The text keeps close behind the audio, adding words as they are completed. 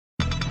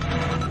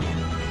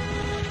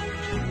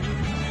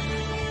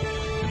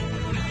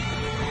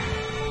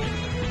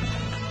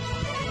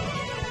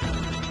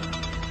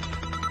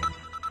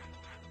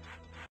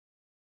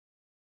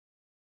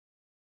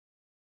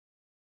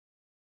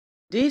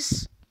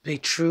This be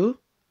true.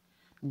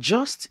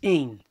 Just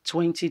in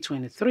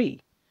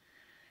 2023,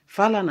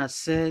 Falana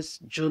says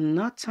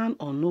Jonathan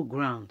on no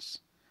grounds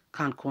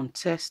can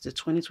contest the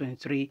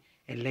 2023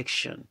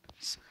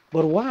 elections.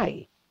 But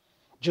why?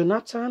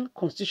 Jonathan,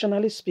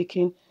 constitutionally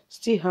speaking,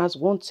 still has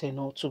one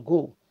tenure to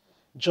go,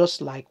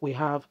 just like we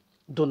have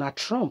Donald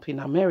Trump in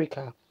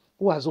America,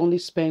 who has only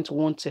spent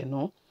one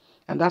tenure,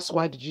 and that's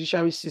why the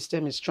judiciary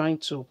system is trying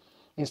to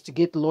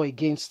instigate law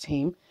against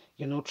him,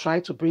 try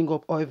to bring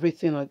up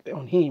everything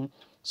on him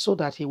so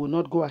that he will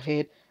not go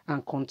ahead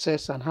and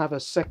contest and have a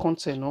second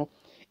tenure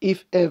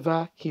if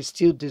ever he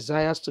still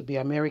desires to be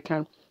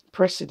American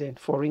president,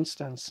 for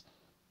instance.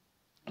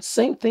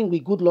 Same thing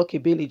with Goodluck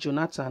Ebele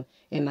Jonathan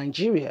in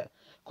Nigeria.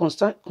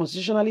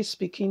 Constitutionally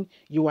speaking,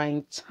 you are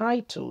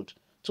entitled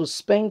to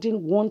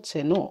spending one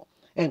tenure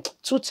and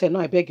two tenure,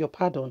 I beg your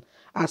pardon,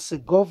 as a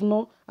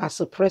governor, as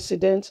a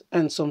president,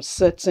 and some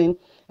certain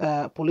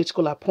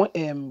political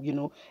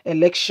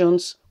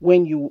elections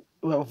when you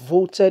were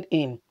voted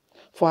in.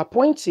 For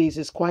appointees,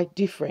 it's quite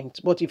different.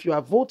 But if you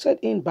are voted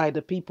in by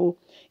the people,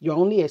 you're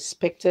only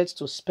expected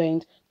to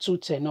spend two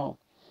tenure.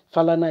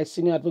 Falana is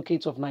senior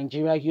advocate of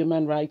Nigeria,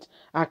 human rights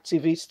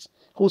activist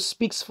who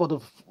speaks for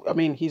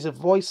he's a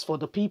voice for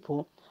the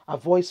people, a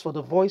voice for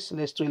the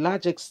voiceless to a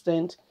large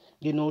extent,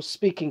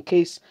 speak in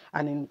case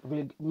and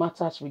in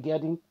matters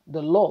regarding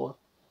the law,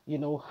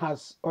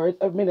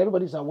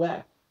 everybody's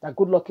aware that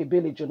Goodluck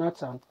Ebele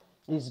Jonathan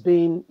is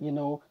being,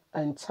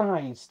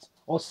 enticed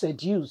or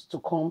seduced to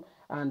come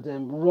and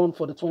run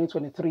for the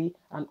 2023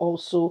 and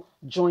also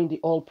join the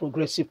All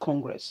Progressive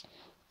Congress.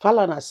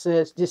 Falana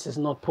says this is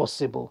not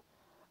possible.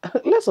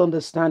 Let's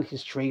understand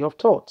his train of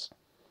thought.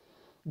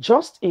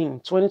 Just in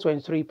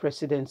 2023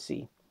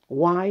 presidency,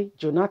 why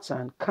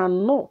Jonathan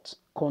cannot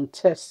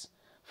contest,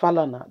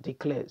 Falana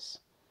declares.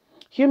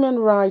 Human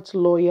rights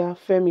lawyer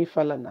Femi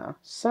Falana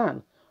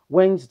San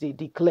Wednesday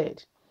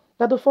declared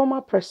that the former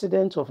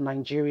president of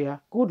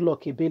Nigeria,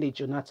 Goodluck Ebele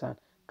Jonathan,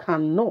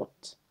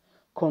 cannot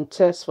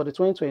contest for the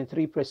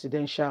 2023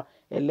 presidential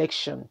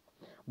election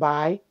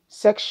by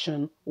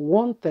Section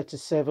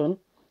 137,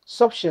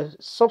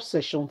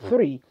 subsection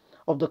 3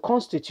 of the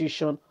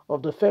Constitution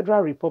of the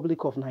Federal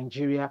Republic of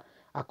Nigeria,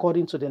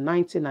 according to the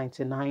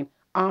 1999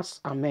 as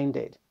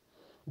amended.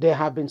 There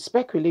have been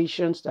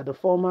speculations that the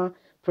former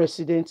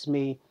president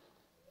may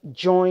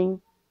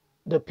join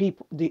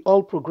the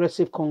All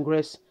Progressive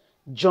Congress,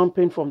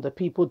 jumping from the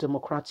People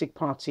Democratic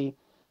Party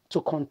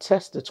to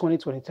contest the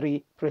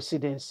 2023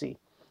 presidency.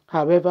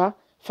 However,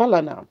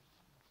 Falana,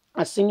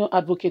 a senior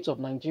advocate of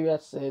Nigeria,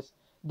 says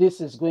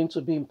this is going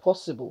to be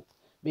impossible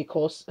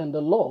because in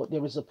the law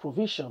there is a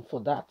provision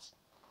for that.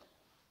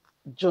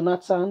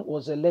 Jonathan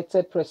was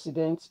elected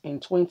president in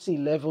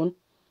 2011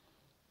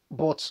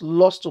 but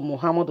lost to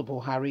Muhammadu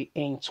Buhari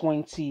in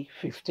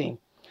 2015.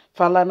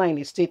 Falana in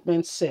a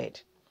statement said,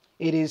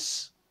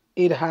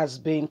 it has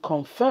been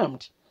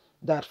confirmed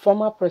that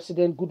former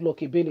President Goodluck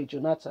Ebele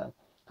Jonathan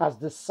has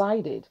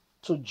decided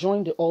to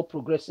join the All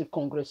Progressive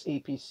Congress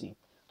APC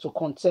to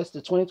contest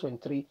the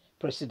 2023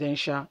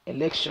 presidential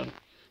election.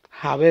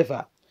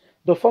 However,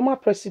 the former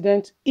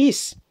president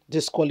is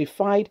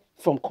disqualified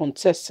from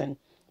contesting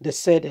the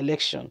said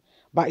election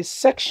by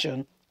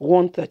Section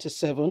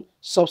 137,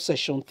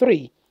 subsection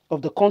 3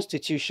 of the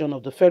Constitution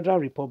of the Federal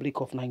Republic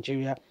of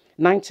Nigeria,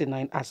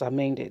 99 as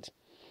amended,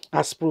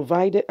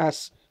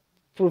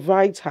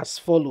 provides as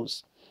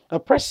follows. A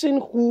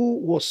person who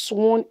was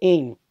sworn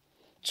in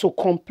to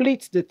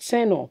complete the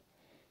tenure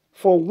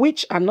for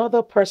which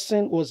another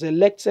person was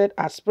elected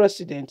as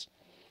president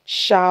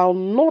shall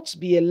not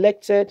be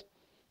elected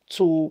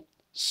to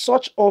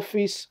such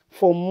office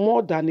for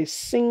more than a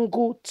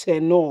single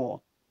tenure.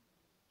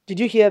 Did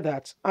you hear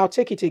that? I'll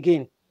take it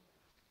again.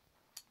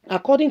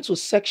 According to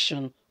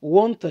Section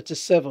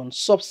 137,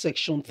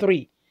 subsection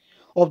 3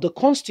 of the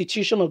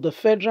Constitution of the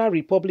Federal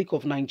Republic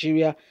of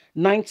Nigeria,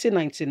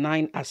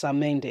 1999 as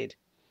amended,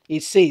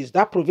 it says,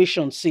 that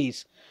provision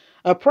says,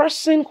 a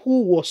person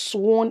who was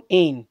sworn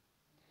in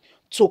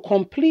to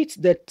complete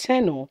the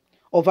tenure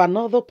of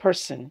another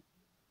person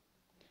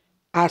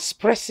as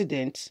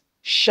president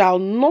shall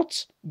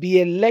not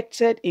be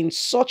elected in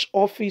such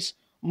office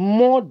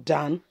more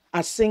than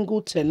a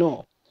single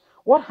tenure.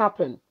 What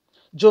happened?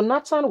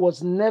 Jonathan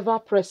was never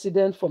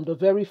president from the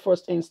very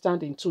first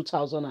instant in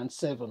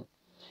 2007.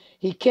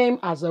 He came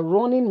as a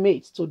running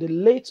mate to the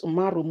late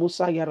Umaru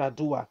Musa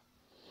Yar'Adua.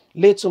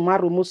 Late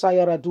Umaru Musa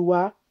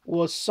Yar'Adua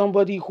was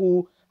somebody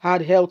who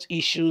had health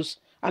issues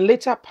and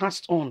later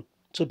passed on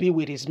to be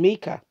with his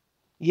maker.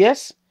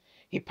 Yes,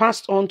 he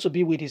passed on to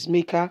be with his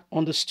maker,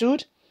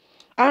 understood?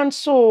 And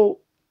so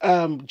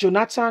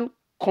Jonathan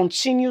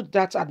continued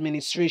that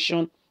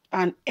administration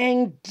and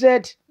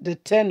ended the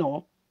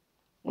tenure,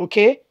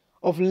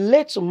 of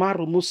late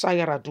Umaru Musa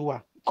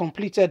Yar'Adua,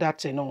 completed that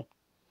tenure,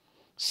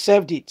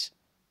 served it,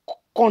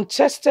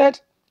 contested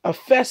a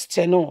first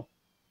tenure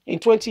in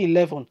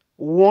 2011,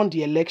 won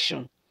the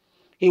election.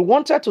 He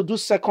wanted to do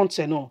second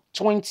tenure,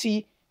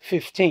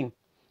 2015,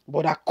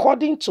 but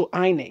according to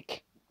INEC,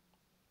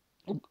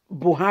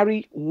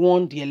 Buhari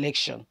won the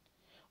election.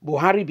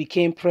 Buhari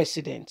became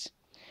president.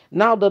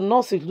 Now the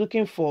North is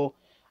looking for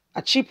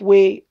a cheap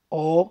way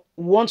or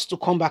wants to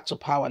come back to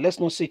power. Let's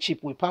not say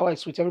cheap way. Power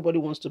is sweet. Everybody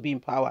wants to be in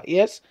power.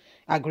 Yes,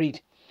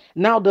 agreed.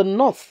 Now the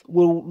North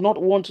will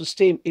not want to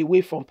stay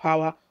away from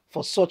power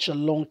for such a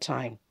long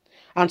time,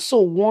 and so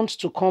wants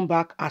to come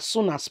back as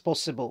soon as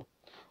possible.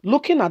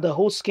 Looking at the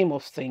whole scheme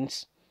of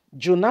things,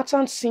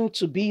 Jonathan seemed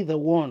to be the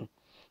one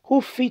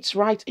who fits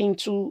right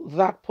into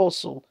that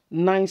puzzle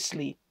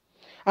nicely.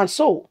 And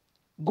so,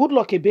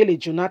 Goodluck Ebele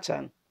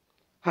Jonathan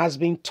has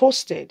been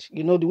toasted.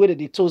 You know the way that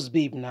they toast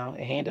babe now,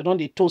 and they don't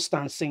they toast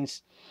and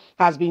since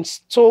has been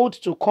told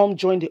to come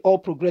join the All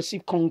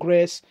Progressive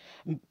Congress.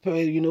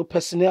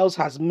 Personnel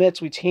has met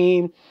with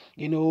him.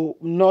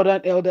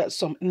 Northern elders,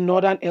 some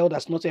northern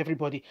elders, not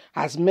everybody,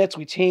 has met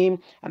with him.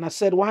 And I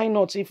said, why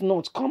not? If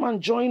not, come and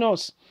join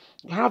us.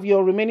 Have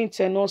your remaining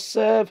tenure,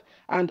 serve,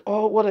 and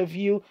all what have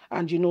you.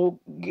 And you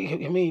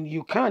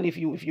can if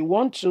you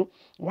want to.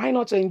 Why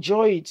not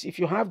enjoy it? If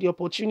you have the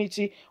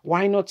opportunity,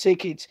 why not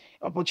take it?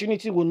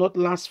 Opportunity will not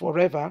last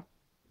forever.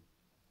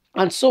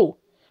 And so,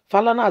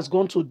 Falana has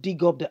gone to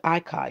dig up the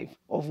archive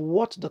of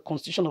what the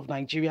Constitution of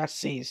Nigeria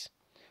says.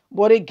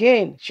 But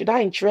again, should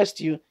I interest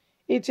you?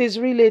 It is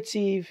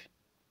relative.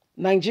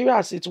 Nigeria,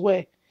 as it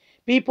were,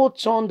 people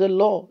turn the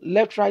law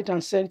left, right,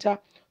 and center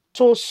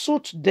to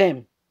suit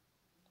them.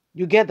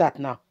 You get that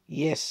now?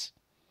 Yes.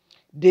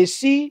 They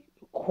see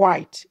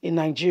white in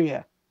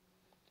Nigeria,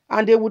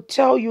 and they would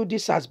tell you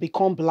this has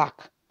become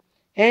black.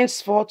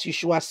 Henceforth, you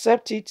should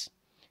accept it,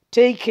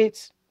 take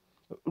it,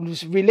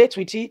 relate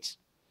with it,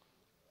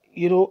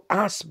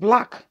 as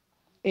black.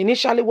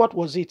 Initially, what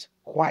was it?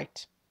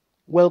 White.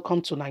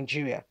 Welcome to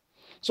Nigeria.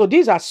 So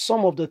these are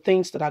some of the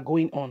things that are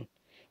going on.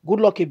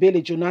 Goodluck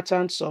Ebele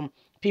Jonathan, some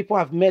people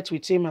have met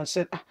with him and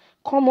said,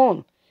 come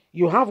on,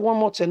 you have one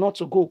more tenure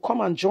to go.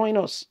 Come and join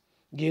us,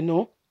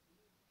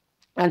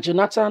 And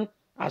Jonathan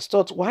has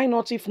thought, why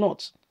not if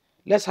not?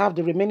 Let's have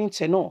the remaining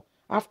tenure.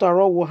 After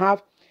all, we'll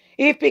have,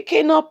 if he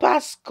cannot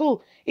pass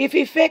school, if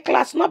he fail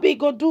class, not be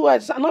go do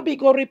it, not be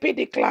go repeat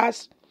the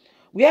class.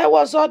 Where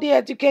was all the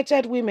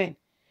educated women?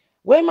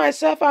 When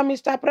myself and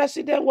Mr.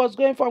 President was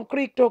going from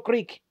creek to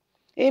creek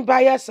in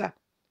Bayelsa,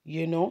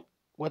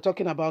 we're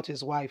talking about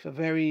his wife, a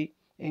very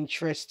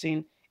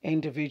interesting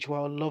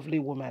individual, lovely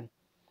woman.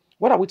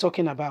 What are we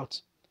talking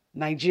about?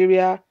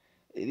 Nigeria,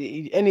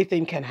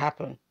 anything can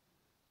happen.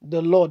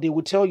 The law, they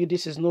will tell you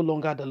this is no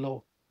longer the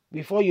law.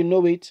 Before you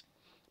know it,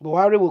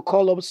 Buhari will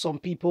call up some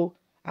people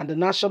and the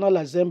National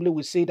Assembly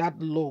will say that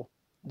law,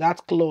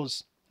 that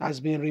clause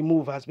has been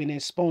removed, has been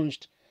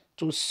expunged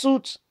to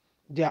suit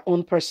their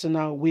own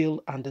personal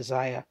will and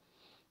desire.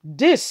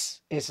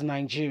 This is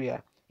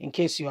Nigeria, in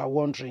case you are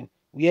wondering,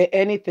 where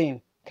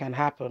anything can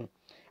happen.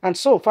 And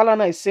so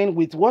Falana is saying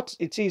with what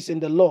it is in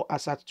the law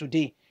as at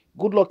today,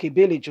 Goodluck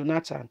Ebele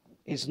Jonathan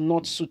is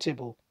not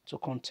suitable to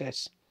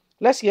contest.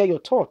 Let's hear your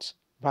thoughts.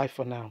 Bye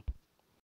for now.